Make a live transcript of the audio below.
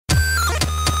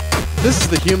This is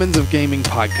the Humans of Gaming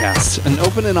podcast, an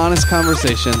open and honest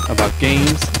conversation about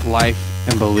games, life,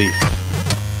 and belief.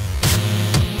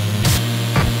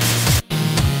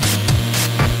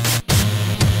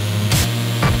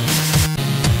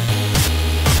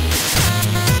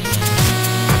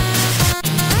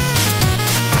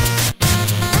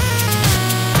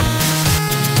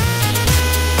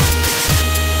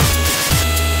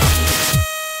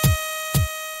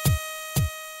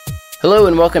 Hello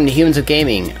and welcome to Humans of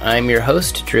Gaming. I'm your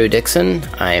host, Drew Dixon.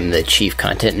 I'm the chief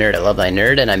content nerd at Love Thy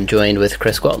Nerd, and I'm joined with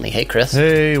Chris Gwaltney. Hey, Chris.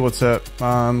 Hey, what's up?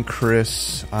 I'm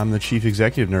Chris. I'm the chief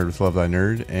executive nerd with Love Thy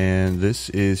Nerd, and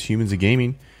this is Humans of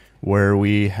Gaming, where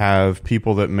we have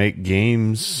people that make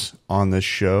games on this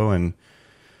show and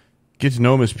get to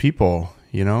know them as people,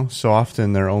 you know? So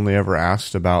often they're only ever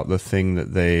asked about the thing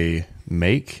that they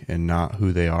make and not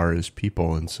who they are as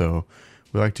people, and so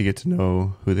we like to get to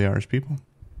know who they are as people.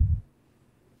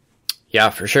 Yeah,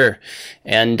 for sure.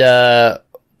 And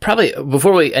probably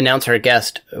before we announce our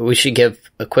guest, we should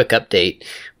give a quick update.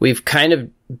 We've kind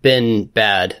of been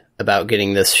bad about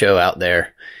getting this show out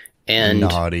there. And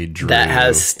Naughty Drew. that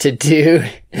has to do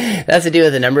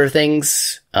with a number of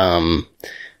things.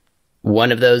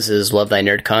 One of those is Love Thy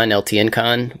Nerd Con, LTN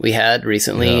Con we had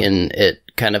recently, and it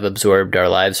kind of absorbed our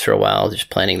lives for a while, just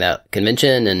planning that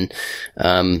convention. And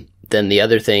then the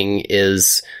other thing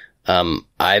is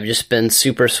I've just been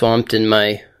super swamped in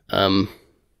my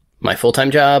my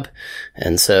full-time job,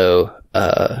 and so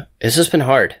it's just been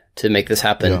hard to make this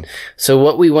happen. Yeah. So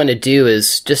what we want to do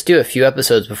is just do a few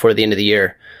episodes before the end of the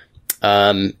year,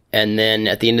 and then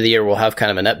at the end of the year we'll have kind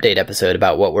of an update episode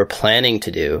about what we're planning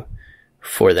to do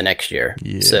for the next year.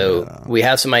 Yeah. So we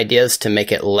have some ideas to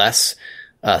make it less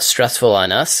stressful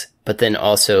on us, but then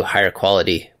also higher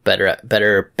quality.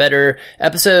 Better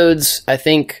episodes. I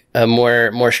think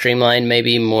more streamlined,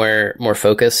 maybe more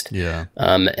focused. Yeah.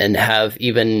 And have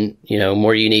even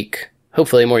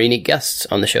hopefully more unique guests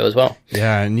on the show as well.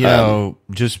 Yeah, and know,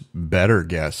 just better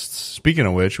guests. Speaking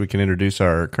of which, we can introduce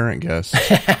our current guest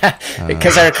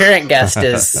because our current guest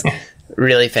is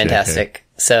really fantastic.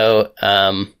 So,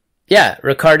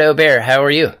 Ricardo Bear, how are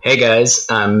you? Hey guys,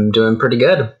 I'm doing pretty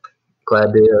good.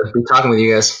 Glad to be talking with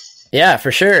you guys. Yeah,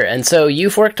 for sure. And so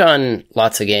you've worked on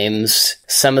lots of games,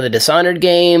 some of the Dishonored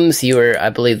games. You were,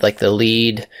 I believe, like the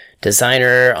lead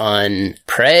designer on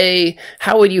Prey.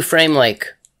 How would you frame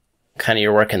kind of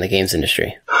your work in the games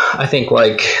industry? I think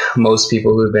like most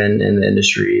people who've been in the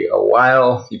industry a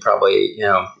while, you probably,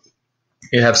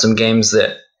 you have some games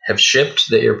that have shipped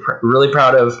that you're really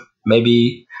proud of.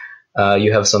 Maybe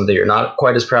you have some that you're not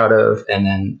quite as proud of, and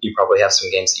then you probably have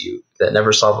some games that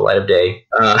never saw the light of day.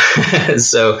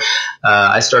 So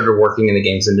I started working in the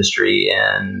games industry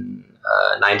in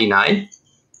 99,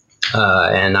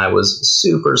 and I was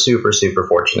super, super, super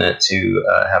fortunate to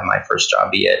have my first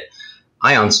job be at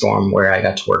Ion Storm, where I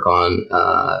got to work on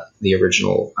the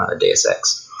original Deus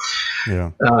Ex.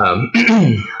 Yeah.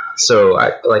 So,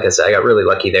 like I said, I got really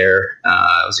lucky there.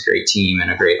 It was a great team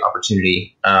and a great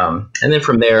opportunity. And then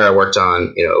from there, I worked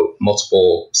on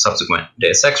multiple subsequent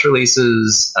Deus Ex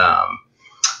releases.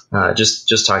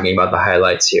 Just talking about the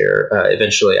highlights here.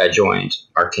 Eventually, I joined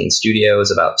Arkane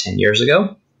Studios about 10 years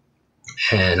ago,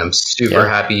 and I'm super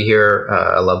happy here.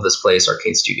 I love this place.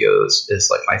 Arkane Studios is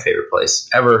like my favorite place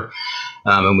ever.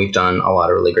 And we've done a lot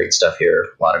of really great stuff here.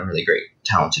 A lot of really great,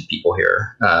 talented people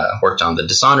here. Worked on the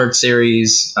Dishonored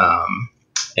series,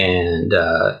 and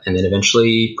then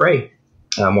eventually Prey,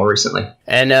 more recently.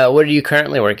 And what are you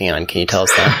currently working on? Can you tell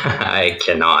us that? I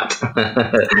cannot,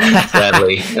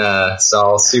 sadly. It's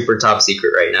all super top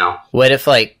secret right now. What if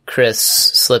Chris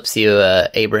slips you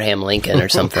Abraham Lincoln or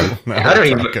something? I don't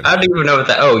even know what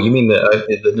that. Oh, you mean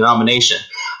the denomination?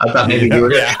 I thought maybe you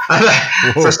were. Yeah.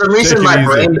 For some reason, my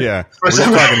brain. Yeah, we're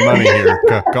just talking money here.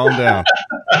 Calm down.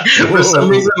 For some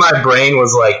reason, my brain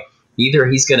was like, either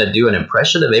he's going to do an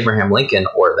impression of Abraham Lincoln,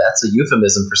 or that's a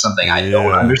euphemism for something I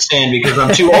don't understand because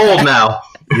I'm too old now.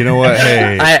 You know what?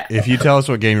 Hey, if you tell us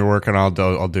what game you're working on,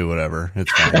 I'll do whatever.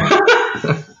 It's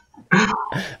fine.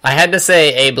 I had to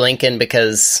say Abe Lincoln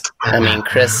because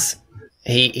Chris.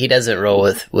 He doesn't roll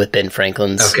with Ben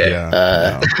Franklin's. Okay.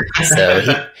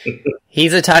 So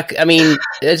he's a taco.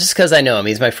 It's just because I know him.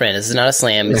 He's my friend. This is not a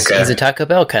slam. He's a Taco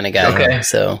Bell kind of guy. Okay.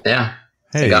 So yeah.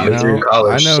 Hey, got me through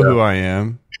college, I know who I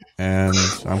am, and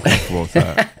I'm comfortable with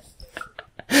that.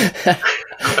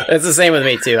 It's the same with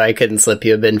me too. I couldn't slip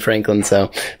you a Ben Franklin.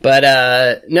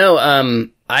 But no.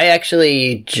 I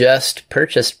actually just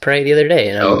purchased Prey the other day,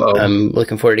 and I'm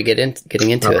looking forward to getting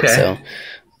into it. So.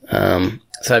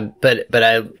 But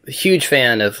I'm a huge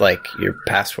fan of your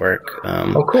past work.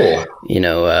 Cool.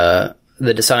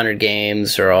 the Dishonored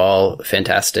games are all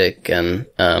fantastic, and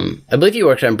I believe you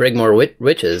worked on Brigmore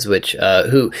Witches, which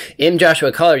who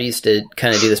Joshua Collar used to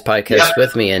kind of do this podcast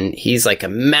with me, and he's like a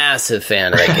massive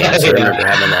fan of that game. So I remember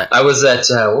having that. I was at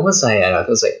what was I at? It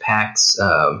was like PAX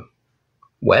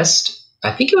West.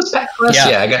 I think it was PAX West.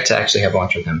 Yeah, I got to actually have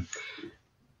lunch with him.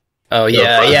 Oh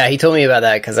yeah, he told me about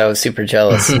that because I was super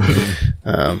jealous.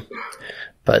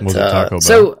 But was it Taco Bell?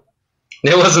 So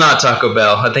it was not Taco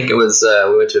Bell. I think it was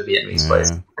we went to a Vietnamese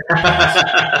place.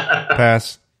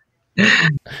 Pass.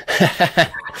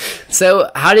 So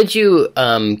how did you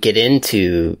get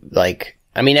into like?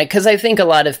 I mean, because I think a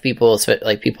lot of people,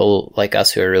 like people like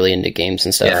us who are really into games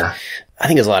and stuff, I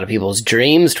think it's a lot of people's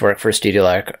dreams to work for a studio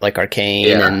like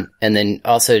Arkane, and then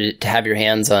also to have your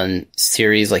hands on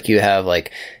series like you have,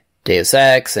 like Deus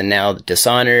Ex and now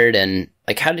Dishonored, and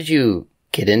like how did you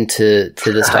get into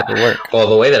this type of work? Well,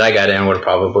 the way that I got in would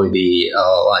probably be a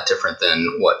lot different than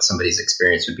what somebody's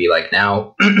experience would be like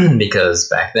now, because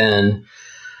back then,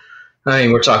 I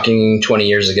mean, we're talking 20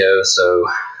 years ago. So,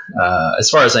 as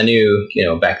far as I knew,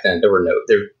 back then there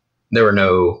were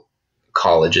no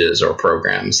colleges or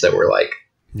programs that were like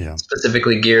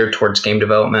specifically geared towards game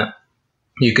development.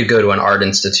 You could go to an art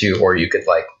institute, or you could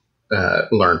like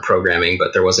learn programming,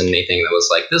 but there wasn't anything that was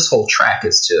like, this whole track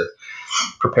is to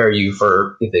prepare you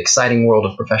for the exciting world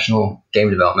of professional game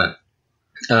development.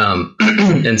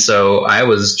 And so I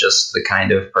was just the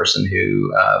kind of person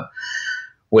who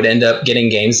would end up getting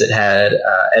games that had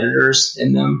editors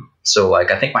in them. So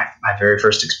like, I think my very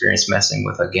first experience messing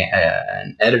with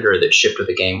an editor that shipped with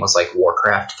the game was like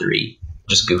Warcraft 3,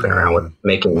 just goofing around with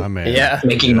making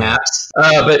maps.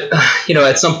 But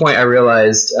at some point I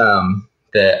realized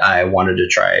that I wanted to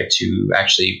try to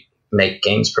actually make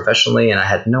games professionally, and I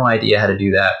had no idea how to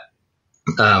do that.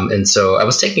 And so I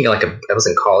was taking I was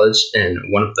in college, and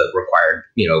one of the required,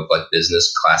 like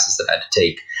business classes that I had to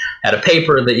take had a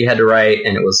paper that you had to write,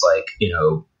 and it was like,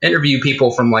 interview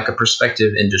people from like a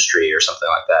prospective industry or something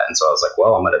like that. And so I was like,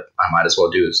 well, I might as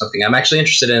well do something I'm actually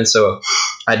interested in. So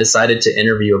I decided to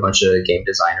interview a bunch of game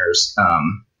designers.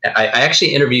 I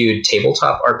actually interviewed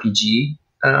tabletop RPG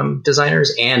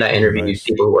designers, and I interviewed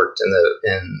people who worked in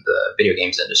the video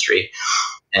games industry.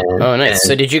 And, nice.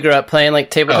 So did you grow up playing like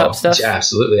tabletop stuff? Yeah,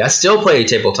 absolutely. I still play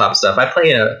tabletop stuff. I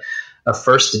play a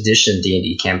first edition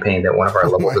D&D campaign that one of our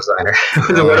level designer,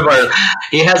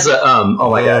 he has a,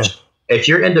 gosh. If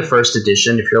you're into first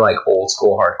edition, if you're like old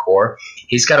school hardcore,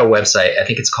 he's got a website. I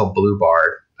think it's called Blue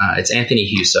Bard. It's Anthony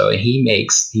Huso, and he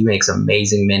makes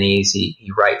amazing minis.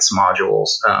 He writes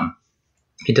modules.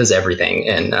 He does everything,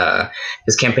 and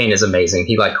his campaign is amazing.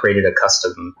 He like created a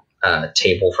custom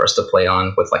table for us to play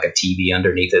on with like a TV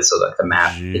underneath it, so that the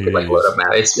map you could like load up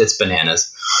map. It's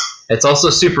bananas. It's also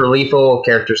super lethal.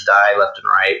 Characters die left and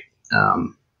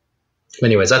right.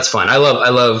 Anyways, that's fun. I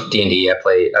love D&D. I've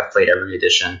played every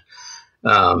edition.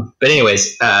 But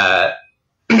anyways, at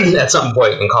some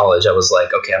point in college, I was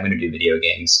like, okay, I'm going to do video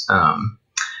games.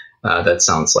 That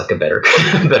sounds like a better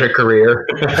career.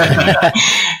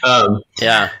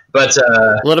 But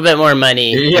a little bit more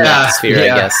money in that sphere, I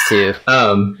guess, too.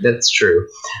 That's true.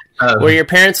 Were your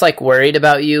parents like worried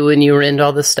about you when you were into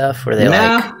all this stuff? Were they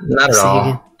like, not at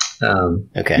all.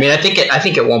 Okay. I mean, I think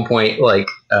at one point, like,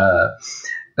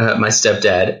 my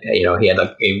stepdad,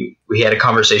 we had a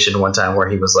conversation one time where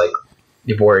he was like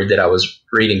worried that I was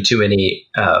reading too many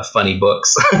funny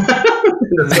books.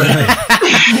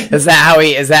 Is that how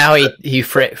he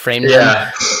framed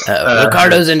him?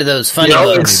 Ricardo's into those funny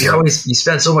books. You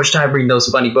spend so much time reading those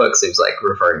funny books. He was like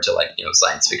referring to like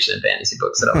science fiction and fantasy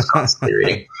books that I was constantly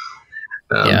reading.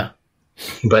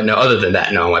 But no, other than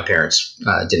that, no, my parents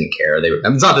didn't care.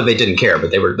 It's not that they didn't care, but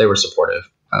they were supportive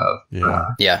of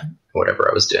whatever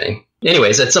I was doing.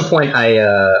 Anyways, at some point, I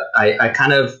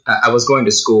was going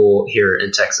to school here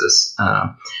in Texas,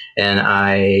 and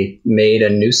I made a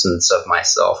nuisance of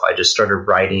myself. I just started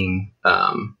writing.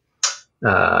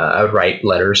 I would write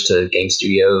letters to game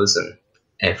studios, and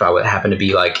if I would happen to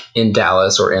be like in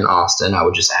Dallas or in Austin, I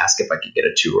would just ask if I could get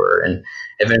a tour. And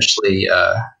eventually,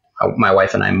 my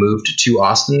wife and I moved to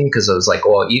Austin because I was like,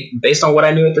 well, based on what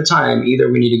I knew at the time,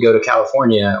 either we need to go to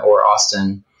California or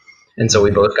Austin. And so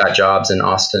we both got jobs in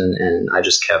Austin, and I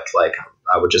just kept like,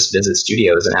 I would just visit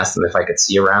studios and ask them if I could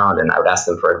see around, and I would ask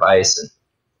them for advice. And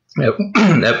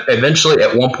eventually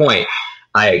at one point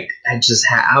I just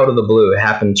out of the blue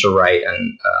happened to write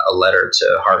a letter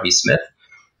to Harvey Smith,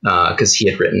 because he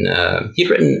had written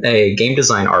a game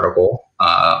design article.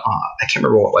 I can't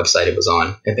remember what website it was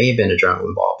on. It may have been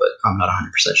Adrenaline Ball, but I'm not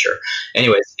 100% sure.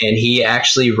 Anyways, and he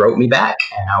actually wrote me back,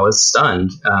 and I was stunned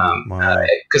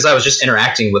because I was just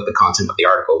interacting with the content of the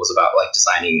article. It was about like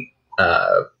designing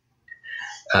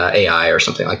AI or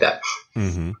something like that.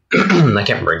 Mm-hmm. I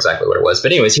can't remember exactly what it was,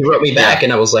 but anyways, he wrote me back,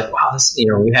 and I was like, wow, this,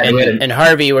 we had and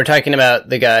Harvey, we're talking about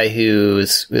the guy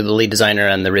who's the lead designer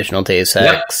on the original Deus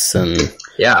Ex, and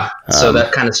so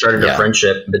that kind of started a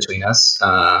friendship between us.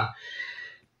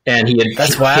 And he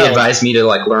advised me to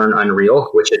like learn Unreal,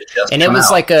 which had just and come it was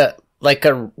out. like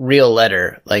a real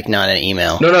letter, like not an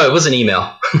email. No, it was an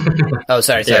email. Oh,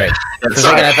 sorry. Yeah.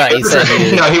 Sorry. I thought you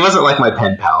said no, he wasn't like my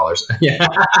pen pal or something. Yeah.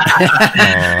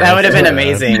 That would have been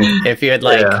amazing if you had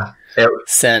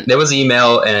sent. There was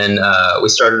email, and we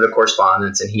started a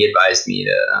correspondence, and he advised me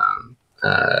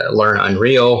to learn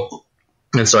Unreal,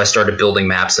 and so I started building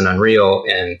maps in Unreal.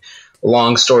 And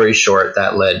long story short,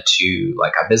 that led to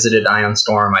like I visited Ion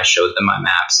Storm, I showed them my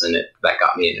maps, and that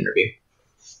got me an interview.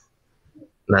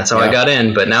 That's how I got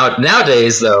in. But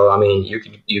nowadays, though, I mean,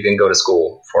 you can go to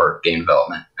school for game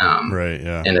development, right?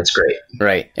 Yeah, and it's great,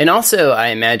 right? And also, I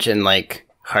imagine like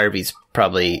Harvey's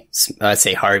probably. I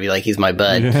say Harvey like he's my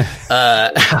bud.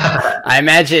 I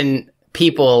imagine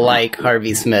people like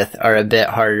Harvey Smith are a bit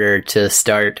harder to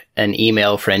start an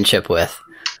email friendship with.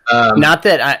 Not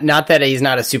that he's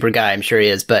not a super guy, I'm sure he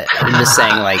is, but I'm just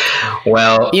saying, like,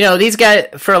 well, these guys,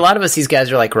 for a lot of us, these guys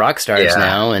are like rock stars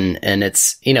now, and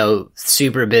it's,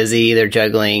 super busy. They're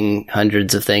juggling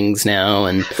hundreds of things now.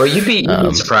 And well, you'd be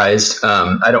surprised.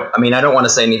 I don't want to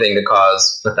say anything to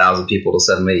cause 1,000 people to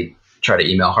suddenly try to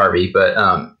email Harvey, but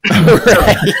some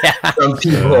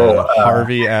people,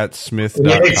 Harvey at Smith.com.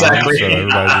 Yeah, exactly. So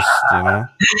everybody just,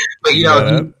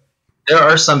 but there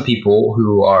are some people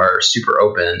who are super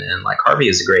open, and like Harvey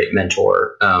is a great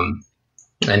mentor. And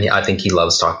I think he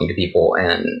loves talking to people,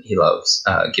 and he loves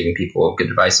giving people good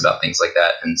advice about things like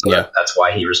that. And so that's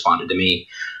why he responded to me.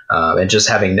 And just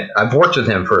I've worked with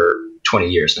him for 20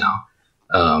 years now.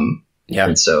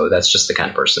 And so that's just the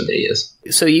kind of person that he is.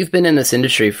 So you've been in this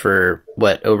industry for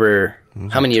over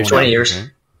how many years? 20 years. Okay.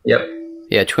 Yep.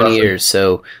 Yeah, 20 years.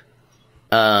 So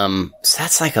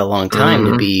that's like a long time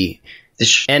to be.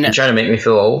 And you're trying to make me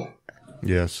feel old?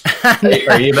 Yes.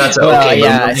 Are you about to?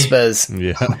 I suppose.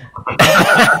 Yeah.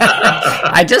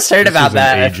 I just heard about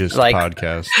that. Ageist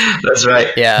podcast. That's right.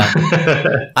 Yeah.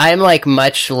 I'm like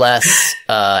much less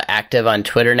active on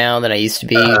Twitter now than I used to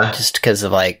be, just because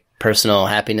of like personal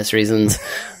happiness reasons.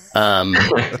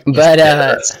 But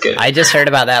I just heard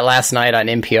about that last night on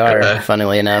NPR.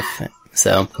 Funnily enough.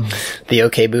 So, the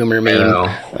OK Boomer meme.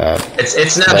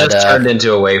 It's now just turned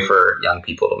into a way for young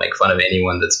people to make fun of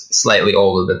anyone that's slightly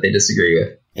older that they disagree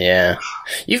with. Yeah.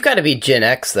 You've got to be Gen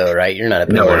X, though, right? You're not a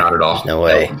boomer. No, not at all. No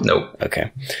way. Nope.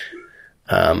 Okay.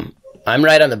 I'm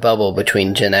right on the bubble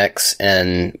between Gen X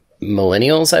and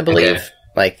millennials, I believe. Okay.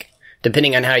 Like,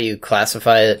 depending on how you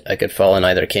classify it, I could fall in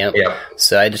either camp. Yep.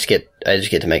 So I just get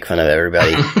to make fun of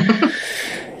everybody.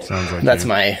 Sounds like that's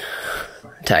my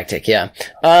tactic, yeah.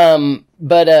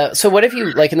 But so what have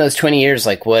you, like, in those 20 years,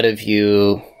 like, what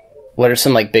are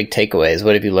some like big takeaways?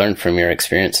 What have you learned from your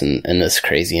experience in this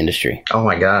crazy industry? Oh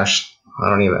my gosh, I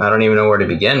don't even know where to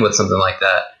begin with something like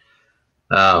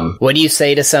that. What do you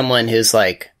say to someone who's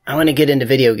like, I want to get into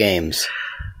video games?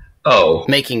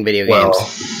 Making video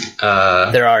games.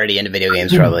 They're already into video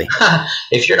games, probably.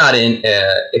 If you're not in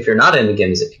the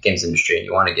games industry and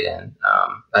you want to get in,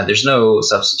 there's no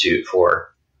substitute for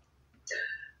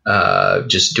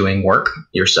just doing work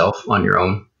yourself on your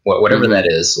own, whatever that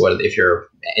is. If you're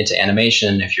into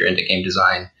animation, if you're into game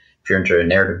design, if you're into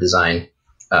narrative design,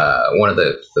 one of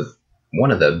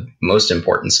the most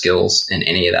important skills in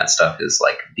any of that stuff is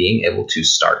like being able to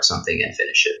start something and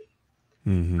finish it.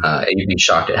 Mm-hmm. You'd be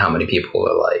shocked at how many people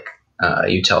are like,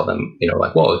 you tell them,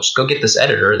 like, well, just go get this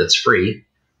editor that's free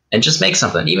and just make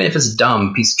something, even if it's a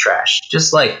dumb piece of trash.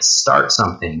 Just like start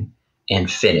something and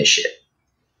finish it.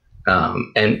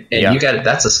 And you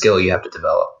that's a skill you have to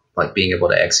develop, like being able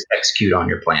to execute on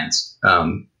your plans.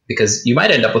 Because you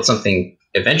might end up with something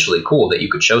eventually cool that you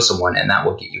could show someone and that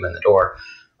will get you in the door.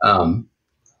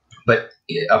 But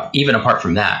even apart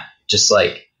from that, just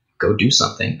like go do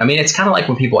something. I mean, it's kind of like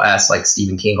when people ask like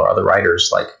Stephen King or other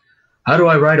writers, like, how do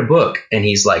I write a book? And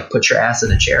he's like, put your ass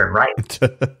in a chair and write.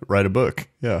 Write a book.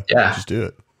 Yeah. Just do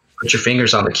it. Put your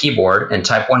fingers on the keyboard and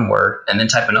type one word and then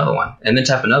type another one and then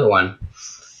type another one.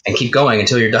 And keep going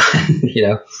until you're done,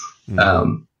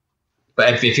 Mm-hmm. But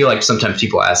I feel like sometimes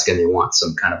people ask and they want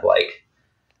some kind of like,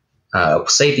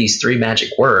 say these 3 magic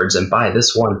words and buy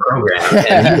this one program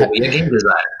and you will be a game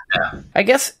designer. Yeah. I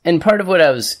guess, and part of what I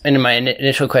was, in my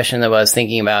initial question that I was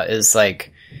thinking about is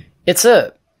like, it's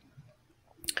a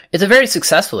very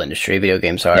successful industry, video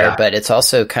games are, but it's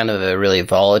also kind of a really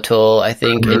volatile, I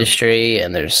think, industry.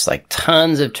 And there's like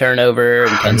tons of turnover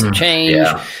and tons of change.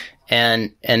 Yeah.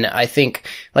 And I think,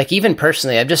 like, even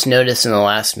personally, I've just noticed in the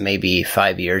last maybe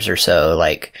 5 years or so,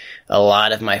 like, a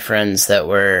lot of my friends that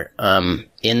were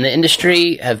in the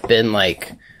industry have been,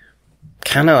 like,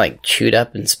 kind of, like, chewed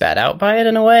up and spat out by it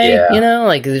in a way, Yeah. you know?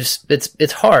 Like,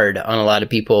 it's hard on a lot of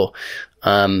people.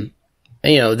 You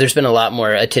know, there's been a lot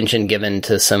more attention given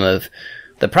to some of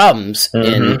the problems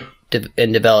in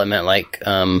development, like,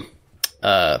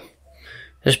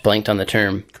 just blanked on the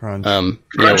term. Crunch. You know,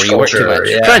 Crunch where you work too culture, much.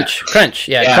 yeah. Crunch, crunch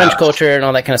culture and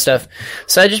all that kind of stuff.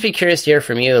 So I'd just be curious to hear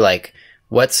from you, like,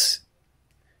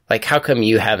 how come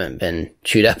you haven't been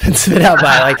chewed up and spit out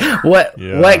by, like,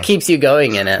 what keeps you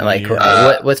going in it? Like,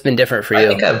 what's been different for you? I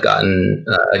think I've gotten,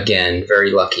 again,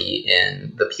 very lucky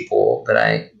in the people that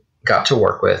I got to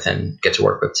work with and get to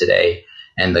work with today,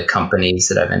 and the companies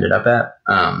that I've ended up at.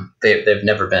 They've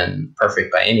never been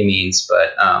perfect by any means,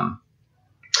 but,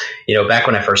 you know, back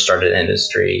when I first started in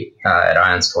industry at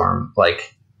Ironstorm,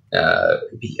 like,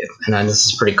 and this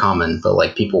is pretty common, but,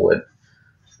 like, people would,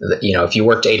 you know, if you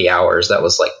worked 80 hours, that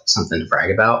was, like, something to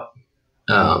brag about.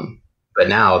 But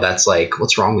now that's like,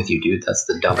 what's wrong with you, dude? That's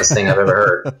the dumbest thing I've ever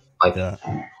heard. Like, you know,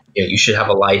 you should have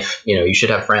a life, you know, you should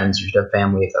have friends, you should have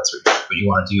family if that's what you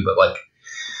want to do. But, like,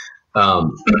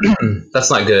 that's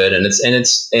not good. And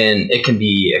it can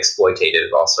be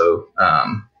exploitative also.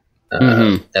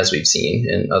 As we've seen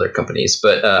in other companies,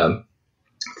 but and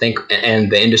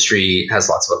the industry has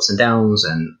lots of ups and downs,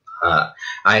 and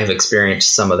I have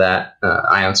experienced some of that.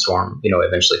 Ironstorm, you know,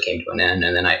 eventually came to an end,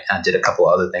 and then I did a couple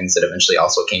of other things that eventually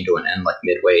also came to an end, like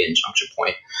Midway and Junction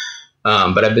Point.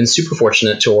 But I've been super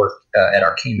fortunate to work at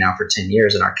Arkane now for 10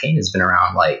 years, and Arkane has been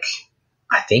around, like,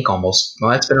 I think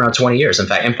it's been around 20 years. In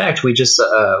fact, we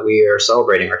are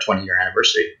celebrating our 20-year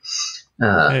anniversary.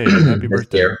 Hey, happy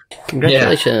birthday.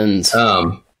 Congratulations.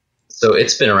 Yeah. So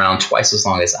it's been around twice as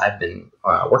long as I've been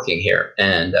working here,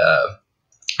 and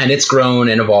it's grown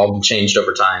and evolved and changed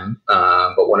over time.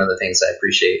 But one of the things I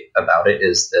appreciate about it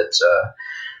is that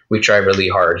we try really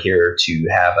hard here to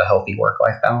have a healthy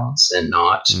work-life balance and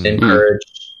not encourage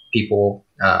people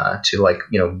to, like,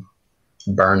 you know,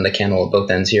 burn the candle at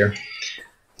both ends here.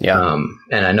 Yeah.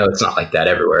 And I know it's not like that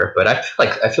everywhere, but I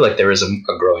feel like there is a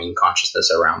growing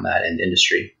consciousness around that in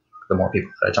industry, the more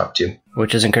people that I talk to.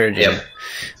 Which is encouraging.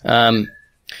 Yep.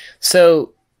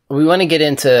 So we want to get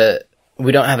into,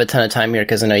 we don't have a ton of time here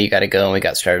because I know you got to go, and we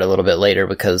got started a little bit later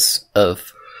because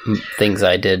of things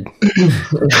I did,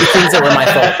 things that were my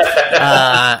fault.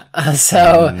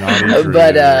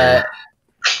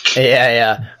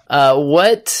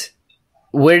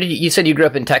 Where did you said you grew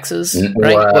up in Texas,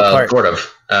 right? What part? Sort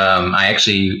of. I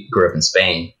actually grew up in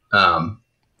Spain.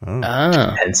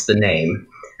 Hence the name.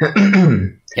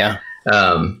 Yeah.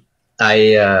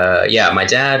 My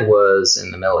dad was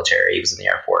in the military. He was in the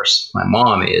Air Force. My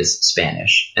mom is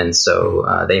Spanish. And so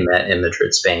they met in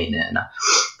Madrid, Spain. And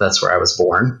that's where I was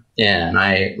born. And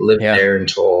I lived there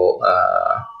until,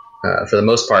 for the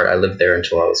most part, I lived there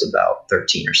until I was about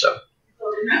 13 or so.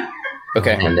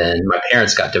 Okay. And then my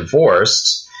parents got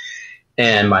divorced.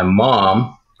 And my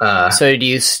mom... so do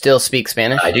you still speak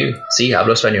Spanish? I do. Sí,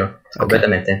 hablo español.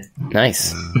 Completamente.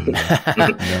 Nice. No.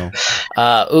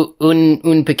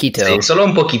 Un poquito. Sí, solo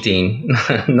un poquitín.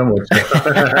 No mucho.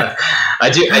 I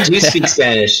do speak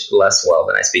Spanish less well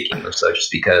than I speak English, though,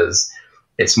 just because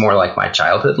it's more like my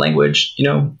childhood language, you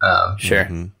know? Sure.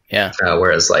 Yeah.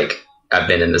 Whereas, like, I've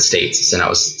been in the States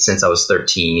since I was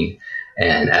 13,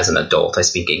 and as an adult, I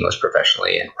speak English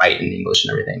professionally and write in English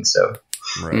and everything, so...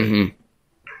 Right. Mm-hmm.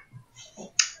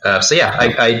 I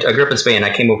grew up in Spain.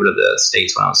 I came over to the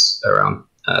States when I was around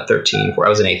 13, where I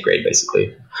was in 8th grade,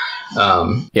 basically.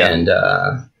 And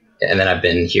then I've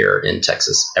been here in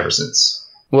Texas ever since.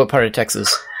 What part of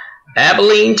Texas?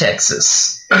 Abilene,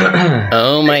 Texas.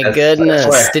 Oh my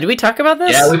goodness! Did we talk about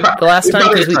this? Yeah, the last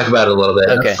time we talked about it a little bit.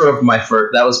 Okay. That's sort of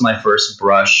that was my first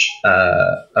brush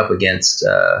up against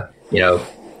you know,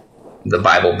 the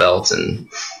Bible Belt and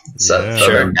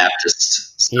Southern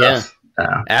Baptist stuff. Yeah.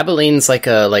 Abilene's like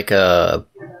a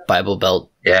Bible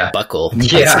Belt buckle,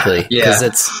 basically. Because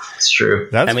it's true.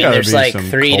 That's there's like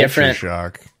 3 different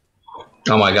shock.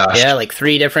 Oh my gosh. Yeah, like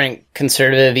 3 different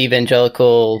conservative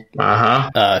evangelical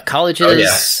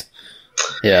colleges.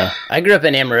 Yeah. I grew up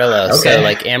in Amarillo, so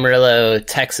like Amarillo,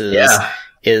 Texas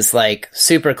is like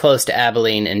super close to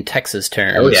Abilene in Texas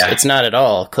terms. Oh, yeah. It's not at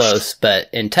all close, but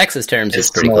in Texas terms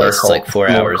it's pretty close. It's like 4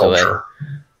 hours away.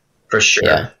 For sure.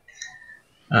 Yeah.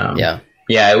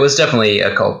 Yeah, it was definitely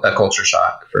a culture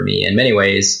shock for me in many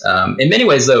ways. In many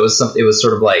ways, though, it was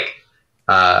sort of like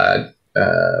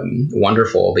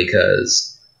wonderful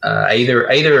because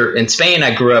either in Spain,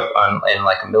 I grew up in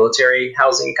like a military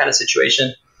housing kind of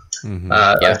situation,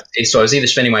 So I was either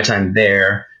spending my time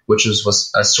there, which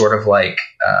was a sort of like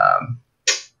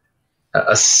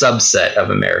a subset of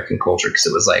American culture, because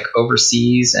it was like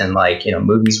overseas, and like, you know,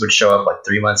 movies would show up like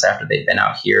 3 months after they'd been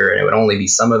out here, and it would only be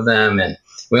some of them, and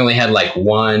we only had like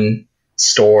one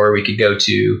store we could go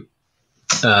to.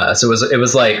 So it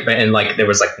was like, and like there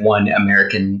was like one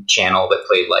American channel that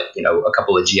played like, you know, a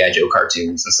couple of G.I. Joe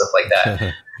cartoons and stuff like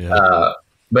that.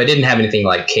 But it didn't have anything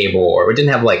like cable, or it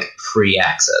didn't have like free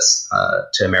access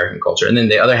to American culture. And then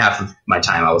the other half of my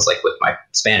time, I was like with my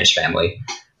Spanish family,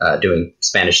 doing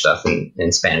Spanish stuff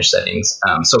in Spanish settings.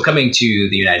 So coming to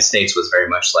the United States was very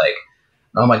much like,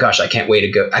 oh my gosh, I can't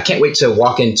wait to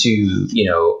walk into, you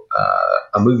know,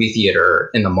 a movie theater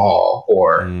in the mall,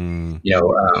 or, you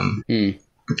know,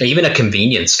 even a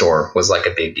convenience store was like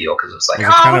a big deal, because it was like, was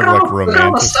it kind of like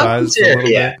romanticized a little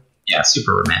bit? Yeah,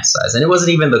 super romanticized. And it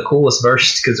wasn't even the coolest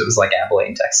version, because it was like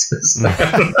Abilene, Texas.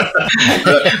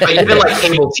 But even like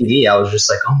cable TV, I was just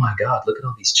like, oh my God, look at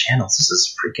all these channels. This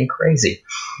is freaking crazy.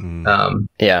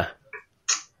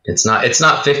 It's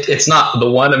not 50, it's not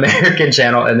the one American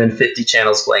channel and then 50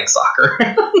 channels playing soccer.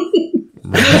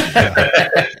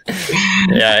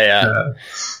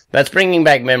 That's bringing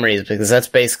back memories, because that's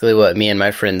basically what me and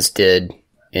my friends did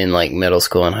in like middle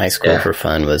school and high school for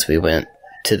fun. Was we went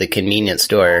to the convenience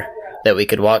store that we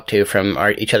could walk to from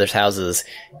each other's houses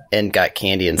and got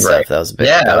candy and stuff. That was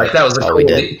that was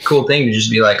a cool thing to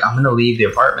just be like, I'm going to leave the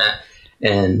apartment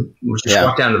and we'll just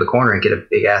walk down to the corner and get a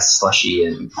big ass slushie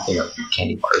and, you know,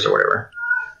 candy bars or whatever.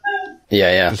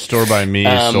 The store by me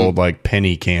sold like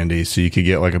penny candy, so you could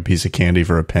get like a piece of candy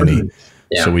for a penny.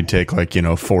 So we'd take like, you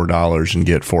know, $4 and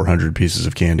get 400 pieces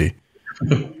of candy.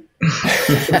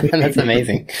 That's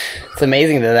amazing. It's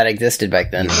amazing that existed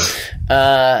back then.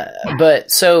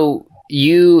 But so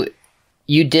you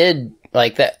did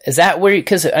like that. Is that where,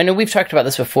 because I know we've talked about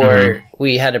this before.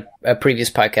 We had a previous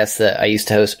podcast that I used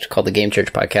to host called the Game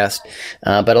Church podcast.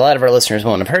 But a lot of our listeners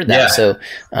won't have heard that. So,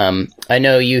 I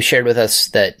know you shared with us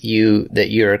that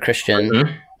you're a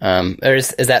Christian. Or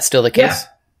is that still the case?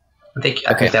 I think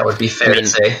that would be fair to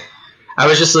say. I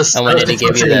was just listening. I wanted to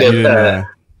give you that.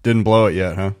 Didn't blow it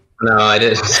yet, huh? No, I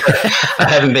didn't.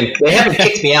 They haven't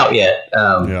kicked me out yet.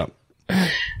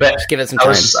 But just give it some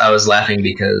time. I was laughing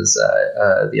because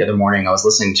the other morning I was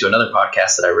listening to another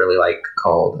podcast that I really like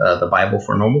called The Bible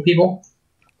for Normal People.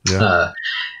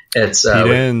 It's Pete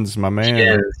Enns, my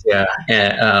man.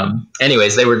 And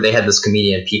anyways, they had this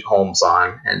comedian Pete Holmes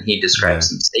on, and he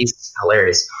describes him. He's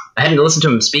hilarious. I hadn't listened to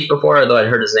him speak before, though I'd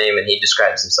heard his name, and he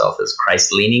describes himself as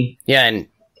Christ leaning.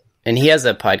 And he has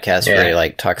a podcast where he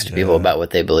like talks to people about what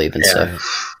they believe and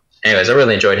stuff. Anyways, I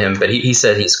really enjoyed him, but he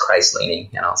said he's Christ leaning,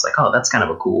 and I was like, oh, that's kind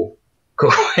of a cool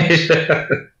way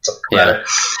to but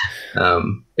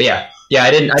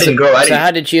I didn't grow up. So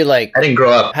how did you like? I didn't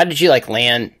grow up. How did you like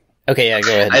land? Okay, yeah, go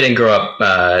ahead. I didn't grow up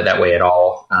that way at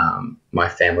all. My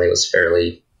family was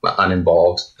fairly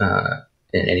uninvolved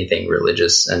in anything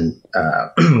religious, and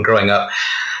growing up,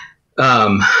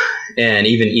 and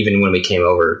even when we came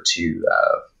over to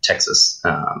Texas,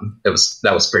 that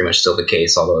was pretty much still the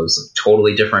case. Although it was a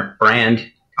totally different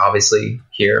brand, obviously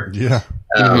here.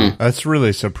 That's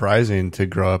really surprising to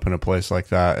grow up in a place like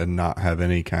that and not have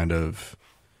any kind of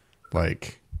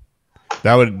like.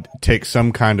 That would take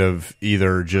some kind of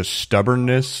either just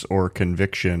stubbornness or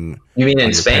conviction. You mean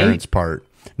in Spain? Parents' part.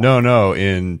 No,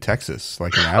 in Texas,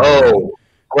 like in Abilene. Oh,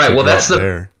 right. Well, that's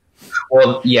there.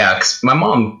 Well, yeah, because my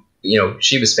mom, you know,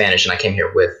 she was Spanish, and I came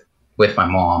here with my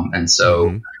mom, and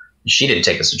so she didn't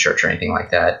take us to church or anything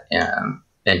like that, and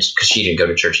because she didn't go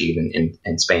to church even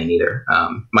in Spain either.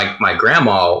 My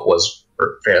grandma was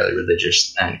fairly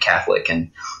religious and Catholic, and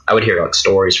I would hear like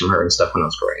stories from her and stuff when I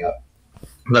was growing up.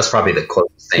 That's probably the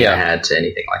closest thing I had to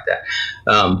anything like that.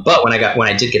 But when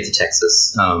I did get to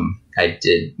Texas, I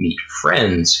did meet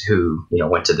friends who, you know,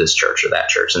 went to this church or that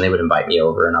church, and they would invite me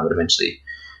over, and I would eventually,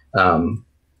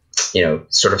 you know,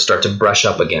 sort of start to brush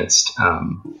up against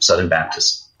Southern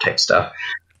Baptist type stuff.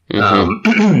 But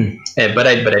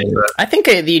I think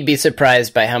you'd be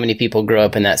surprised by how many people grow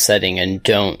up in that setting and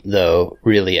don't, though,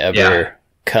 really ever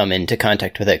come into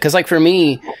contact with it. Because, like, for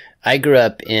me, I grew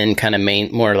up in kind of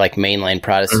more like mainline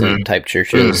Protestant type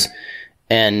churches.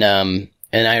 And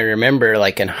I remember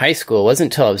like in high school, it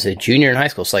wasn't until I was a junior in high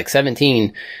school, so like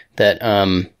 17, that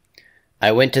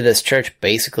I went to this church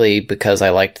basically because I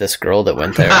liked this girl that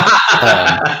went there.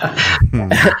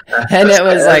 And it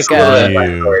was like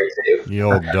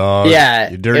you old dog. Yeah,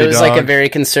 you dirty it was dog. like a very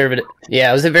conservative. Yeah,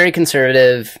 it was a very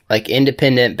conservative, like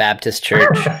independent Baptist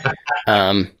church,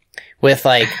 with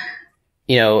like,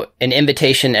 an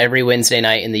invitation every Wednesday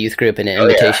night in the youth group and an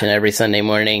invitation every Sunday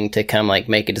morning to come like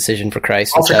make a decision for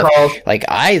Christ and stuff. Like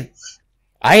I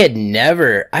had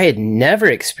never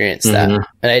experienced that,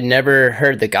 and I'd never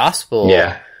heard the gospel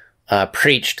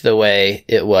preached the way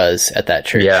it was at that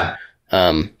church. Yeah.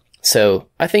 So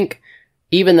I think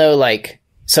even though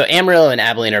so Amarillo and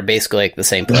Abilene are basically like the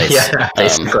same place. Yeah,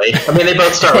 basically. I mean, they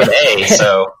both start with A,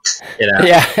 so,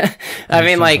 Yeah. I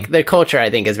mean, the culture, I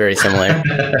think, is very similar.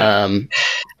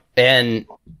 And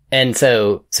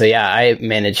so I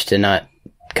managed to not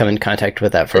come in contact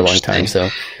with that for a long time. So,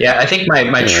 yeah, I think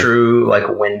my true,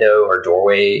 window or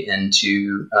doorway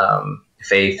into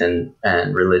faith and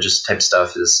religious type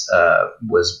stuff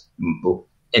was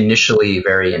initially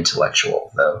very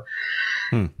intellectual, though.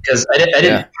 Because I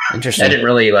didn't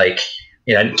really I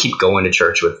didn't keep going to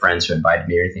church with friends who invited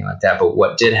me or anything like that. But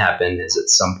what did happen is at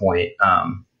some point,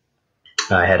 I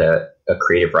had a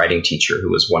creative writing teacher who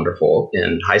was wonderful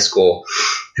in high school,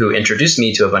 who introduced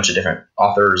me to a bunch of different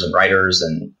authors and writers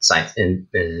and science and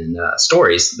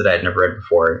stories that I had never read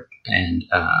before. And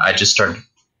I just started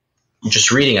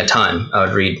just reading a ton. I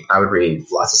would read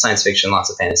lots of science fiction, lots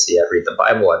of fantasy. I'd read the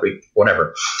Bible. I'd read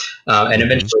whatever. And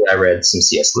eventually I read some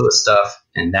C.S. Lewis stuff.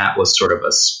 And that was sort of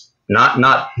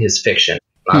not his fiction,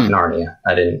 not Narnia.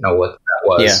 I didn't know what that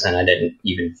was. And I didn't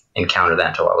even encounter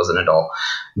that until I was an adult.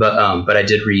 But I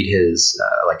did read his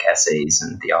essays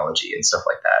and theology and stuff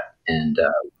like that. And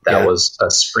that was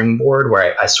a springboard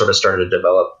where I sort of started to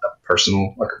develop a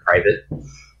personal, a private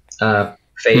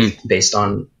faith based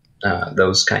on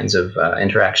those kinds of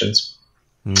interactions,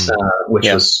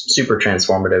 which was super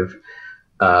transformative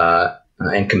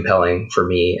and compelling for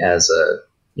me as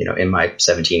in my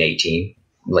 17, 18,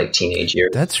 late teenage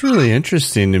years. That's really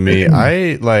interesting to me.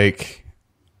 I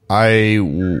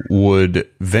would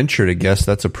venture to guess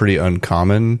that's a pretty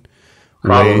uncommon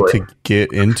way to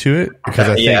get into it, because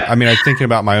I think, I'm thinking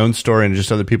about my own story and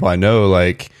just other people I know,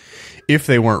 if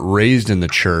they weren't raised in the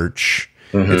church,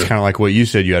 it's kind of like what you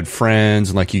said, you had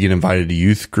friends and you get invited to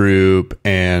youth group,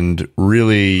 and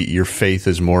really your faith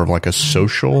is more of a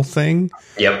social thing,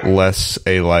 less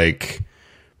a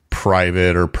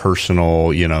private or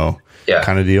personal,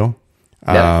 kind of deal.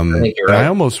 I think you're right. I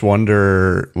almost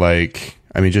wonder,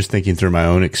 just thinking through my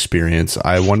own experience,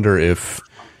 I wonder if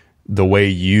the way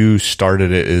you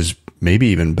started it is maybe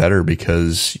even better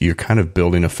because you're kind of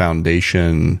building a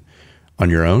foundation on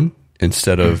your own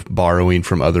instead of borrowing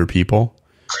from other people,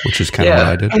 which is kind of what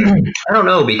I did. I don't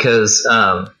know, because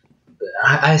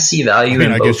I see value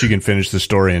in both. I guess you can finish the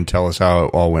story and tell us how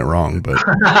it all went wrong. But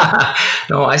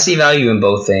no, I see value in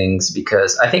both things,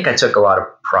 because I think I took a lot of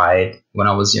pride when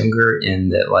I was younger in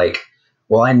that,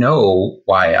 I know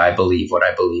why I believe what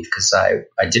I believe, because I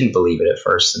didn't believe it at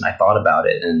first, and I thought about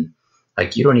it, and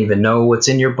you don't even know what's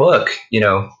in your book,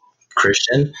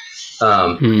 Christian.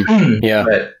 But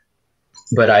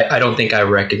I don't think I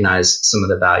recognize some of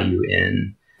the value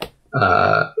in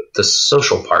the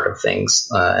social part of things.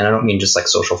 And I don't mean just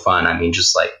social fun. I mean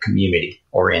just community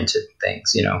oriented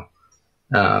things,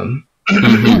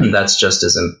 That's just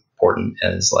as important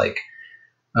as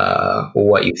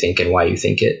what you think and why you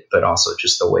think it, but also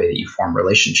just the way that you form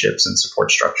relationships and support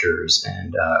structures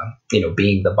and,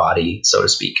 being the body, so to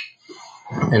speak.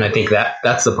 And I think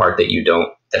that's the part that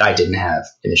I didn't have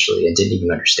initially and didn't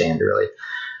even understand really.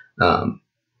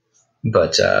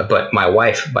 But my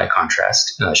wife, by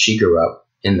contrast, she grew up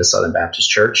in the Southern Baptist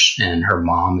Church, and her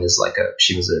mom is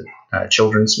she was a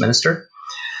children's minister.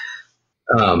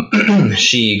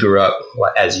 She grew up,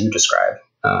 as you described,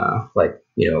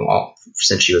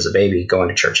 since she was a baby, going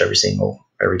to church every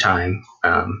time,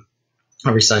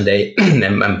 every Sunday,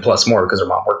 and plus more because her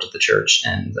mom worked at the church,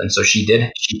 and so she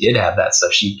did have that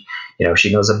stuff. She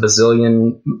knows a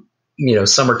bazillion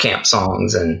summer camp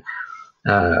songs, and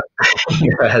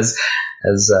has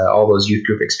all those youth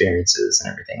group experiences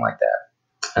and everything like that.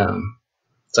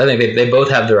 So I think they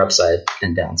both have their upside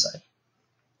and downside.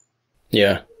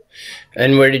 Yeah.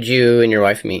 And where did you and your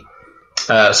wife meet?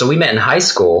 So we met in high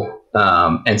school,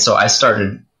 and so I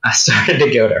started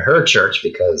to go to her church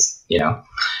because I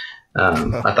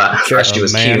thought she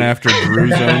was man cute. After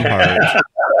Drew's own heart.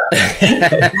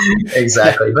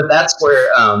 Exactly, but that's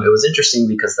where it was interesting,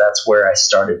 because that's where I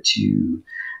started to.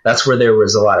 That's where there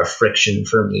was a lot of friction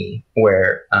for me,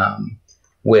 where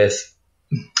with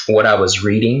what I was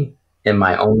reading and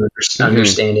my own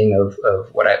understanding of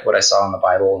what I saw in the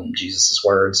Bible and Jesus's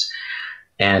words,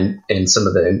 and some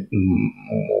of the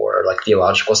more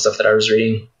theological stuff that I was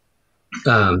reading,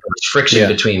 there was friction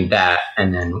between that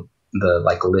and then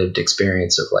the lived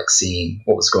experience of seeing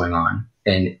what was going on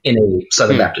in a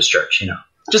Southern Baptist church,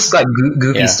 just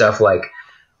goofy stuff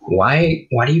why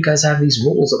do you guys have these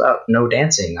rules about no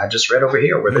dancing? I just read over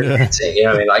here where they're dancing. You know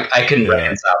what I mean? Like, I couldn't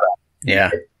reconcile that. Yeah.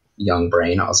 Young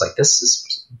brain. I was like, this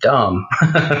is dumb.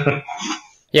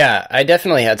 Yeah, I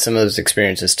definitely had some of those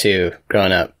experiences too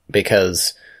growing up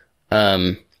because,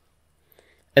 and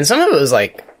some of it was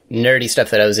like nerdy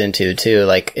stuff that I was into too.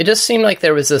 Like, it just seemed like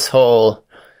there was this whole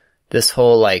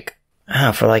like,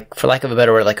 for lack of a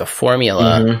better word, like a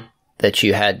formula that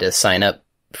you had to sign up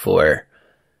for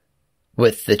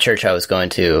with the church I was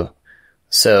going to.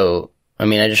 So, I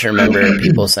mean, I just remember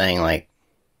people saying like,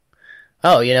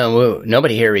 oh, you know,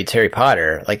 nobody here reads Harry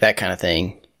Potter, like that kind of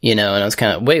thing. You know, and I was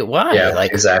kind of, wait, why? Yeah,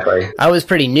 like, exactly. I was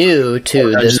pretty new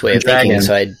to this way of thinking,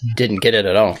 so I didn't get it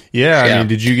at all. Yeah, I mean,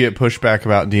 did you get pushback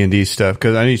about D&D stuff?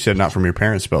 Because I know you said not from your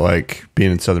parents, but like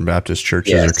being in Southern Baptist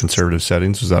churches or conservative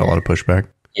settings, was that a lot of pushback?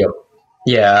 Yep.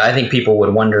 Yeah, I think people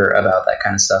would wonder about that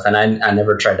kind of stuff, and I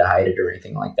never tried to hide it or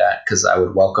anything like that because I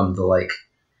would welcome the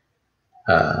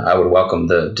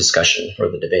discussion or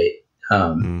the debate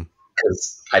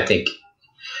because I think.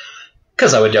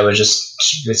 Because I would just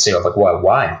say like,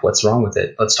 why? What's wrong with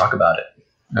it? Let's talk about it.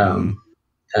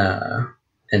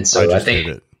 And so I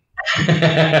think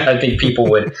I think people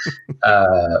would.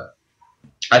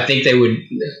 I think they would.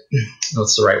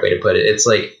 What's the right way to put it? It's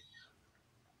like,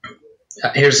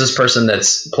 here's this person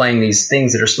that's playing these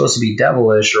things that are supposed to be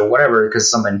devilish or whatever because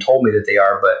someone told me that they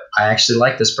are, but I actually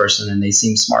like this person and they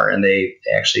seem smart and they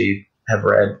actually have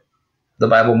read the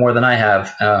Bible more than I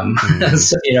have.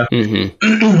 So, you know,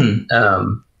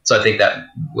 so I think that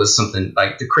was something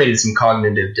like that created some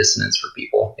cognitive dissonance for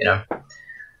people, you know?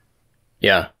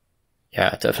 Yeah,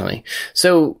 definitely.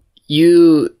 So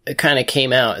you kind of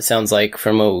came out, it sounds like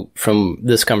from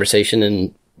this conversation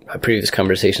and previous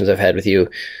conversations I've had with you,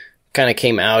 kind of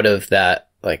came out of that,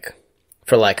 like,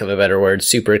 for lack of a better word,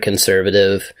 super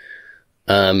conservative,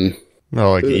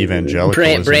 like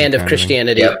evangelicalism brand of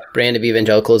Christianity, brand of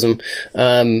evangelicalism.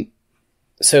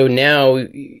 So now,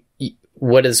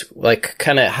 what is like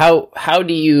kind of how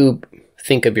do you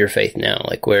think of your faith now?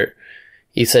 Like, where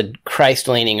you said Christ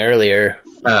leaning earlier.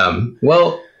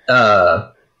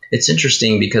 It's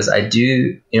interesting because I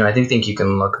do, I do think you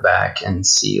can look back and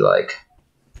see like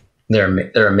there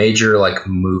are major like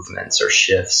movements or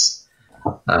shifts.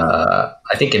 I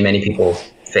think in many people's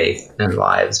faith and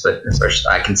lives, but especially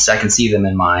I can see them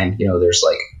in mine.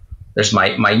 There's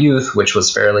my youth, which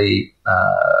was fairly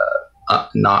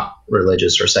not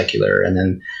religious or secular, and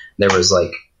then there was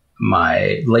like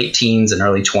my late teens and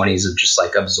early 20s of just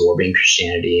like absorbing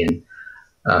Christianity and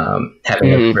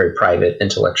having a very private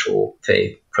intellectual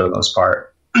faith for the most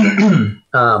part.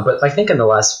 But I think in the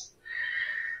last,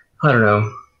 I don't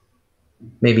know,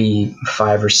 maybe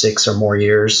 5 or 6 or more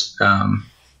years,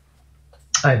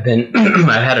 I've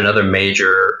had another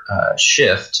major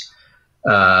shift,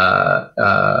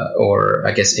 or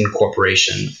I guess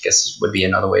incorporation, I guess would be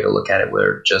another way to look at it,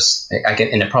 where just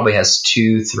and it probably has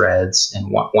 2 threads, and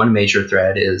one major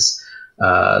thread is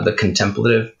the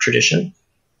contemplative tradition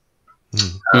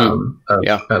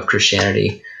of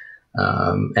Christianity,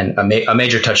 and a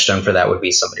major touchstone for that would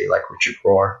be somebody like Richard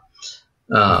Rohr.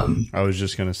 I was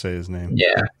just going to say his name.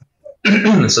 Yeah.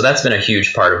 So that's been a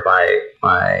huge part of my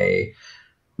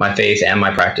faith and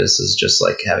my practice, is just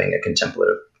like having a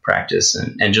contemplative practice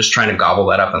and just trying to gobble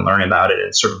that up and learn about it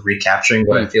and sort of recapturing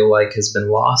what I feel like has been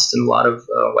lost in a lot of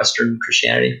Western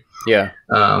Christianity. Yeah.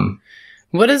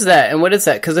 What is that? And what is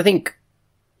that? Because I think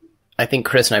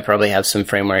Chris and I probably have some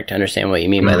framework to understand what you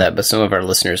mean by that, but some of our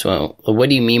listeners won't. What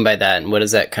do you mean by that? And what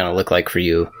does that kind of look like for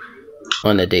you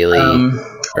on a daily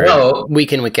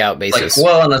week in, week out basis?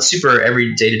 On a super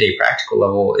every day-to-day practical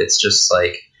level, it's just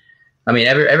like, I mean,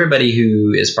 everybody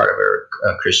who is part of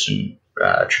a Christian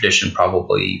tradition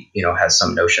probably, has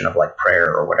some notion of like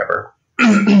prayer or whatever.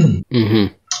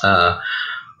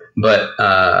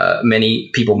 But many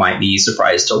people might be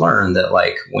surprised to learn that,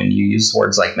 like, when you use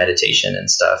words like meditation and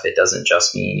stuff, it doesn't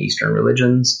just mean Eastern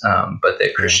religions, but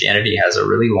that Christianity has a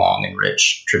really long and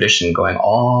rich tradition going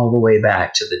all the way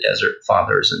back to the desert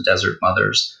fathers and desert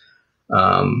mothers,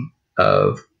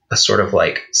 of a sort of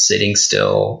like sitting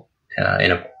still,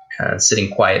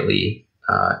 sitting quietly,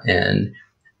 and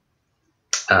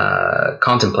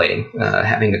contemplating,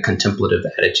 having a contemplative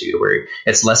attitude where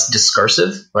it's less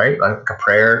discursive, right? Like a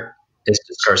prayer is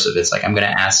discursive. It's like, I'm going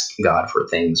to ask God for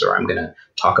things, or I'm going to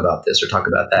talk about this or talk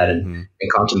about that. And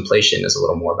contemplation is a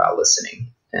little more about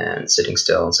listening and sitting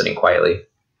still and sitting quietly.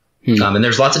 And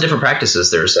there's lots of different practices.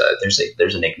 There's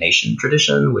an Ignatian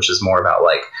tradition, which is more about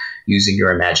like using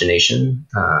your imagination,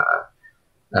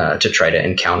 to try to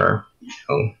encounter,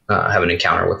 have an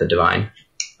encounter with the divine.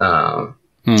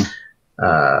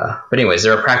 But anyways,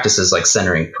 there are practices like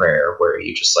centering prayer where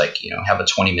you just like, have a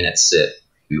 20-minute sit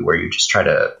where you just try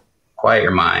to quiet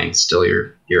your mind, still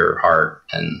your heart,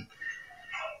 and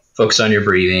focus on your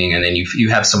breathing. And then you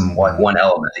have one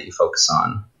element that you focus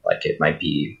on. Like it might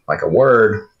be like a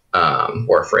word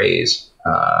or a phrase,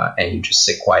 and you just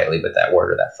sit quietly with that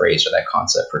word or that phrase or that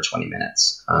concept for 20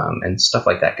 minutes. And stuff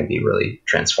like that can be really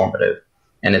transformative.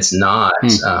 And it's not,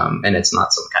 some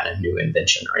kind of new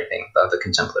invention or anything. The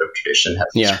contemplative tradition has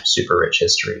super rich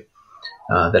history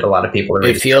that a lot of people are.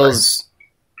 It feels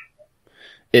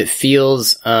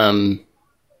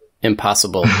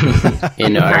impossible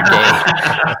in our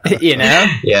day.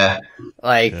 Yeah.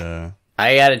 Like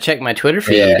I got to check my Twitter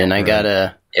feed, and I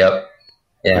gotta. Yep.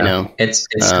 Yeah. It's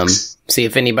see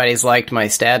if anybody's liked my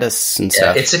status and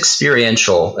stuff. It's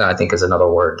experiential, I think, is another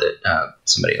word that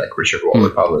somebody like Richard Rohr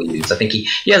would probably use. I think he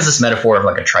has this metaphor of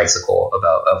like a tricycle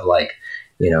of like,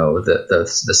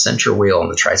 the center wheel on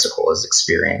the tricycle is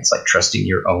experience, like trusting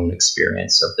your own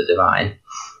experience of the divine.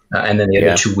 And then the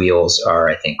other two wheels are,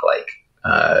 I think, like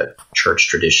church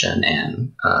tradition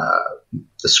and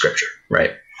the scripture,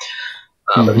 right?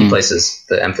 But he places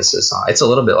the emphasis on. It's a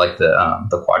little bit like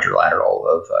the quadrilateral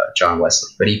of John Wesley,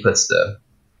 but he puts the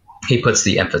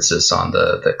emphasis on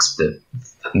the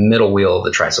middle wheel of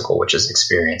the tricycle, which is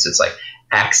experience. It's like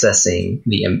accessing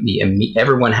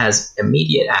everyone has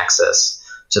immediate access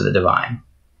to the divine.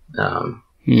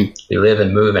 We live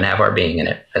and move and have our being in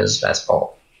it, as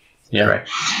Paul. Yeah, right.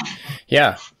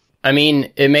 Yeah, I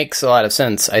mean, it makes a lot of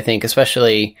sense. I think,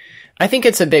 especially,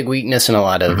 it's a big weakness in a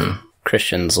lot of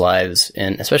Christians' lives,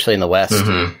 and especially in the West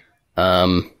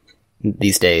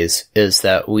these days, is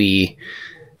that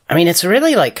it's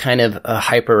really like kind of a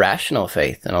hyper-rational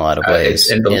faith in a lot of ways.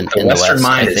 And the Western West,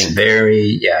 mind is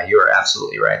very, you are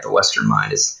absolutely right. The Western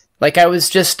mind is... Like, I was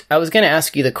going to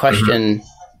ask you the question,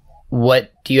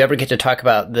 what, do you ever get to talk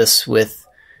about this with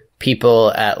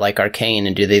people at like Arkane,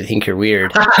 and do they think you're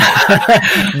weird? But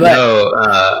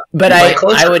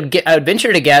I would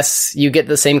venture to guess you get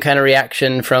the same kind of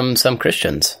reaction from some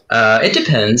Christians. It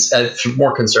depends. For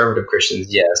more conservative Christians,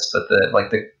 yes, but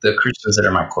the Christians that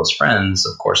are my close friends,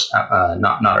 of course,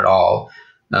 not at all.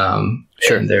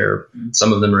 Sure,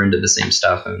 some of them are into the same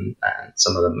stuff, and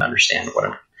some of them understand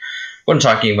what I'm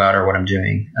talking about or what I'm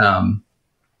doing.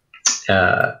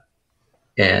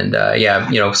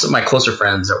 Some of my closer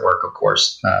friends at work, of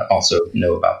course, also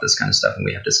know about this kind of stuff, and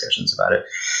we have discussions about it.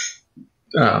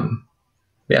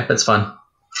 That's fun.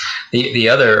 The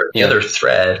other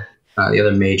thread, the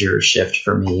other major shift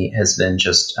for me has been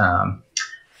just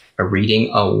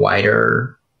reading a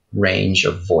wider range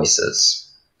of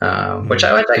voices, which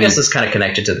I guess is kind of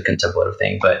connected to the contemplative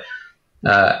thing, but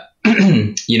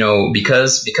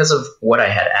because of what I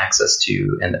had access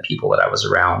to and the people that I was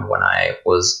around when I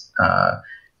was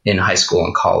in high school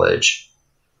and college,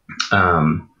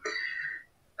 I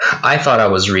thought I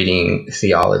was reading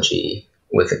theology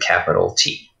with a capital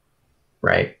T,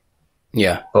 right?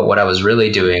 Yeah. But what I was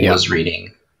really doing was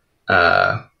reading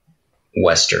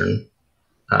Western,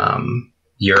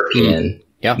 European,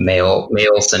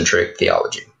 male-centric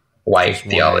theology, white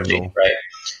theology, right?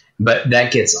 But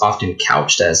that gets often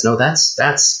couched as, no,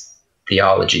 that's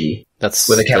theology. That's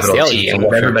with a capital T, and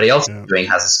what everybody else is doing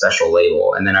has a special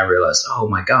label. And then I realized, oh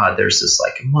my God, there's this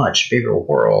like much bigger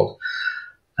world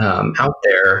out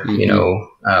there,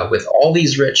 with all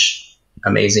these rich,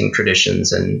 amazing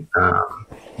traditions and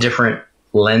different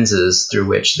lenses through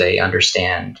which they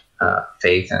understand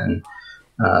faith and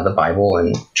the Bible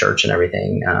and church and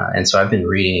everything. And so I've been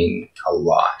reading a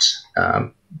lot,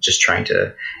 just trying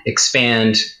to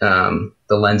expand the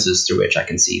lenses through which I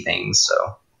can see things.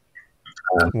 So.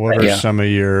 What are some of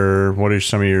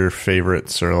your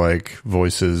favorites or like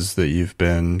voices that you've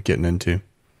been getting into?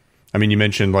 I mean, you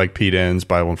mentioned like Pete Enns,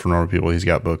 Bible for Normal People. He's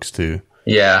got books too.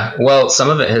 Yeah. Well,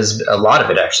 a lot of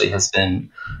it actually has been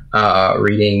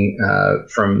reading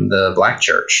from the Black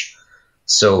church.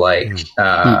 So like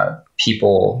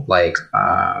people like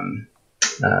the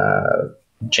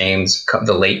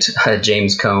late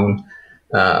James Cone.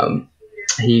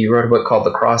 He wrote a book called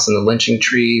The Cross and the Lynching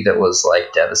Tree that was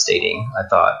like devastating, I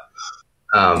thought.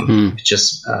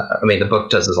 The book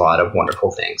does a lot of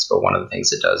wonderful things, but one of the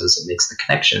things it does is it makes the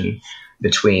connection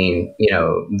between,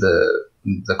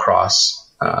 the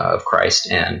cross of Christ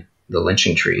and the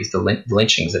lynching trees, the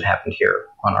lynchings that happened here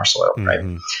on our soil,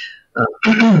 right?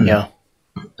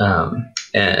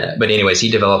 But anyways, he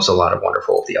develops a lot of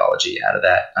wonderful theology out of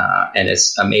that. And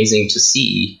it's amazing to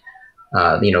see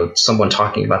someone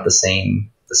talking about the same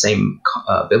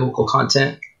biblical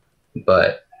content,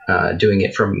 but doing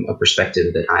it from a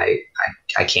perspective that I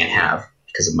can't have,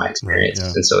 because of my experience, Right,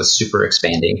 yeah. and so it's super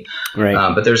expanding.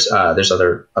 Right. But there's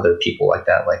other people like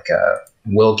that, like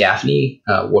Will Gaffney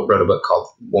wrote a book called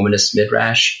Womanist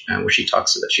Midrash, where she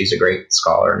talks about, she's a great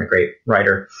scholar and a great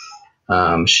writer.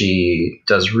 She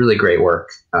does really great work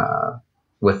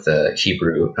with the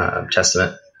Hebrew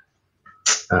Testament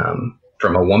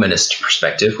from a womanist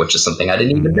perspective, which is something I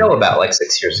didn't even know about like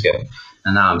 6 years ago,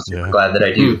 and now I'm super glad that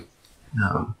I do.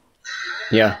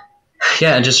 Yeah.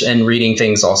 Yeah, and reading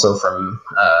things also from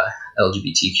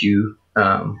LGBTQ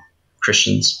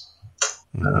Christians,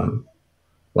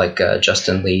 like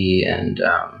Justin Lee, and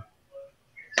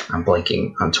I'm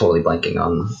totally blanking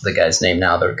on the guy's name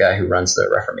now. The guy who runs the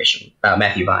Reformation,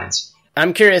 Matthew Vines.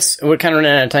 I'm curious. We're kind of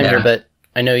running out of time here, but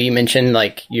I know you mentioned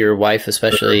like your wife,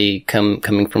 especially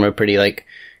coming from a pretty like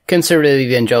conservative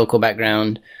evangelical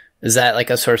background. Is that like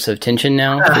a source of tension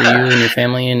now for you and your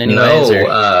family in any ways?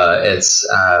 No, it's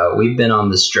we've been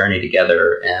on this journey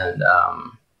together, and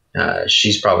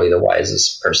she's probably the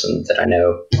wisest person that I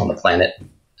know on the planet.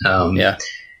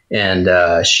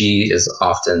 And she is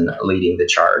often leading the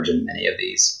charge in many of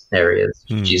these areas.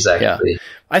 She's actually.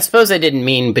 I suppose I didn't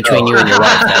mean between you and your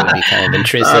wife. That would be kind of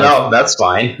intrusive. No, that's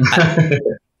fine.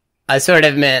 I sort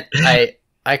of meant I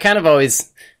kind of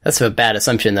always. That's a bad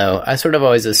assumption, though. I sort of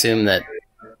always assume that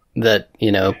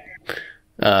you know,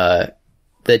 the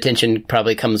tension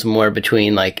probably comes more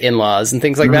between like in-laws and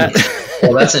things like that.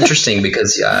 Well, that's interesting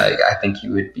because I think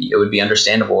it would be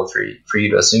understandable for you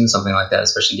to assume something like that,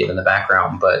 especially given the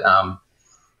background. But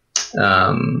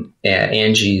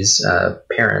Angie's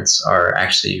parents are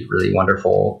actually really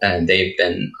wonderful, and they've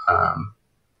been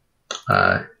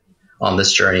on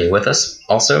this journey with us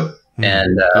also.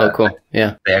 And cool.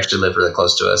 Yeah, they actually live really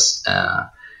close to us.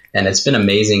 And it's been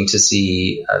amazing to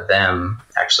see them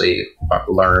actually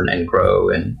learn and grow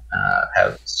and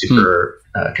have super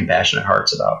compassionate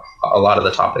hearts about a lot of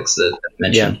the topics that I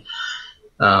mentioned.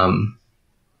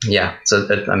 So it's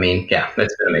been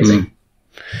amazing.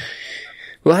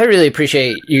 Well, I really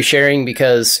appreciate you sharing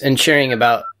sharing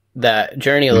about that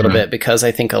journey a little bit, because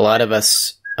I think a lot of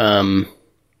us,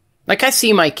 like I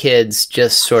see my kids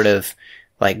just sort of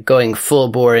like going full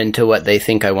bore into what they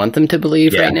think I want them to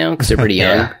believe right now, because they're pretty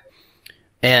young.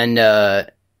 And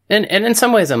in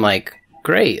some ways I'm like,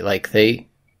 great, like they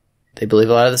believe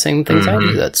a lot of the same things I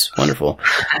do. That's wonderful.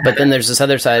 But then there's this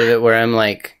other side of it where I'm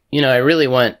like, you know, I really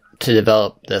want to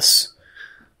develop this,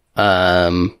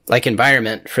 like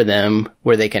environment for them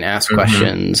where they can ask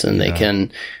questions and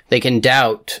they can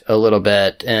doubt a little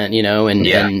bit, and, you know,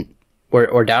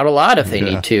 or doubt a lot if they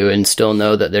need to, and still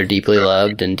know that they're deeply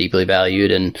loved and deeply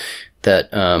valued, and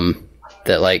that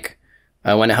like,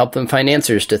 I want to help them find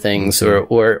answers to things,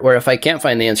 or if I can't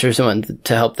find the answers, I want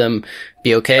to help them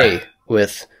be okay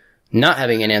with not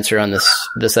having an answer on this,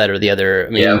 that, or the other. I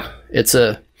mean, it's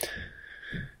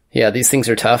these things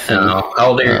are tough, and how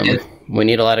old are your kids? We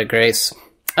need a lot of grace.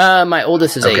 My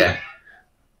oldest is 8.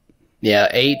 Yeah,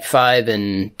 8, 5,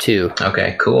 and 2.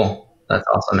 Okay, cool. That's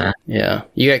awesome, man. Yeah.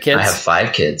 You got kids? I have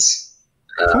 5 kids.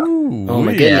 Oh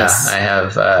my goodness. Yeah, I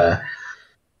have,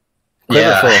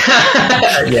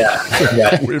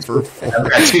 Quiverful. I've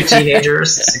got 2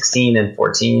 teenagers, 16 and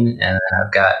 14, and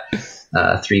I've got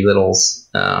 3 littles,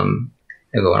 going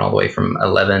all the way from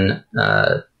 11,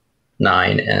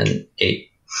 9, and 8.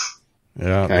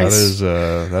 Yeah, Nice.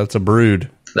 That's a brood.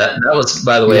 That was,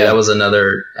 by the way, that was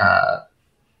another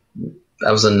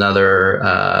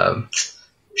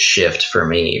shift for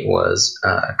me, was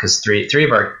because three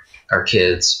of our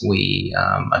kids we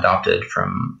adopted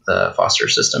from the foster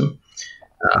system.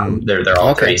 They're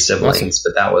all 3 siblings, awesome.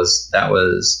 But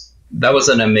that was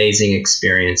an amazing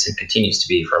experience, and continues to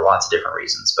be for lots of different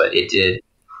reasons. But it did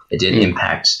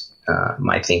impact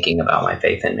my thinking about my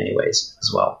faith in many ways as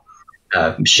well.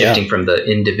 Shifting from the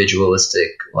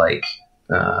individualistic, like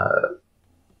kind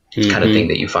of thing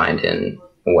that you find in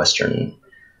Western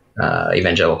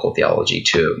evangelical theology,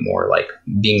 to more like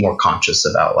being more conscious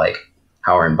about like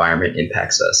how our environment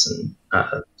impacts us, and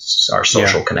our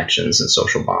social connections and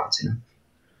social bonds. You know.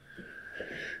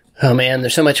 Oh man,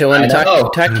 there's so much I want to talk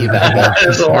to you about.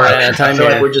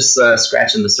 But we're just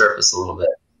scratching the surface a little bit.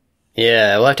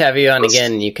 Yeah, we'll have to have you on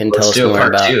again. You can tell us more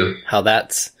about how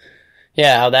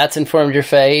that's informed your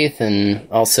faith, and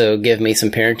also give me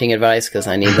some parenting advice, because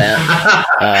I need that.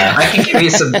 I can give you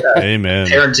some Amen.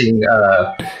 parenting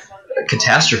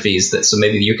catastrophes so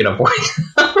maybe you can avoid.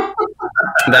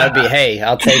 That would be, hey,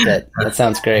 I'll take it. That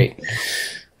sounds great.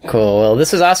 Cool. Well,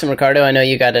 this was awesome, Ricardo. I know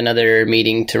you got another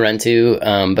meeting to run to,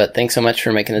 but thanks so much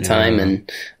for making the time.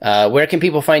 And where can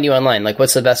people find you online? Like,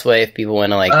 what's the best way if people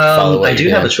want to follow? I do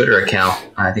have a Twitter account.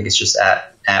 I think it's just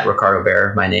at Ricardo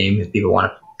Bear, my name. If people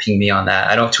want to ping me on that.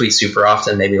 I don't tweet super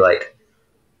often, maybe like,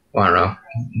 I don't know,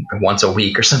 once a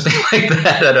week or something like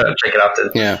that. I don't check it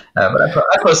often. Yeah. But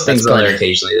I post things on there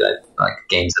occasionally, that like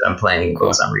games that I'm playing,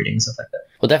 books I'm reading, stuff like that.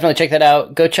 Well, definitely check that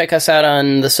out. Go check us out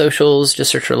on the socials. Just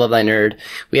search for Love Thy Nerd.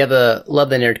 We have a Love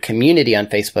Thy Nerd community on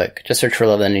Facebook. Just search for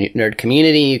Love Thy Nerd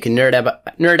community. You can nerd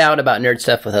out about nerd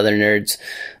stuff with other nerds.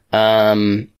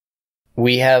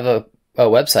 We have a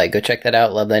website. Go check that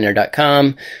out,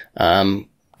 lovethynerd.com.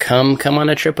 Come on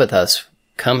a trip with us.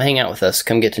 Come hang out with us.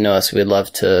 Come get to know us. We'd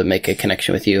love to make a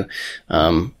connection with you.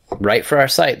 Write for our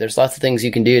site. There's lots of things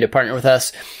you can do to partner with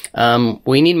us.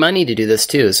 We need money to do this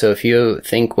too. So if you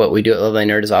think what we do at Love Thy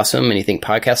Nerd is awesome and you think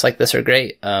podcasts like this are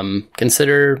great,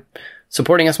 consider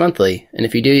supporting us monthly. And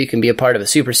if you do, you can be a part of a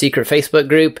super secret Facebook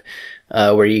group,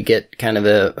 where you get kind of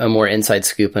a more inside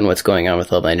scoop on what's going on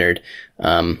with Love Thy Nerd.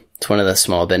 It's one of the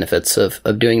small benefits of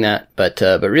doing that. But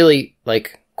really,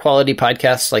 like, quality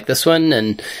podcasts like this one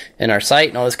and our site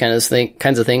and all this kinds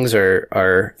of things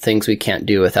are things we can't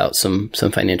do without some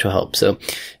financial help. So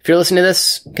if you're listening to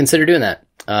this, consider doing that.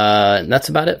 And that's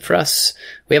about it for us.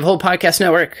 We have a whole podcast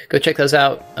network. Go check those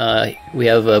out. We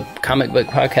have a comic book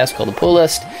podcast called The Pull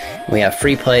List. We have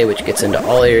Free Play, which gets into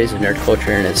all areas of nerd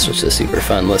culture, and it's just a super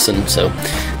fun listen. So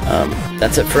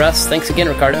that's it for us. Thanks again,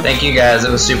 Ricardo. Thank you, guys.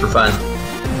 It was super fun.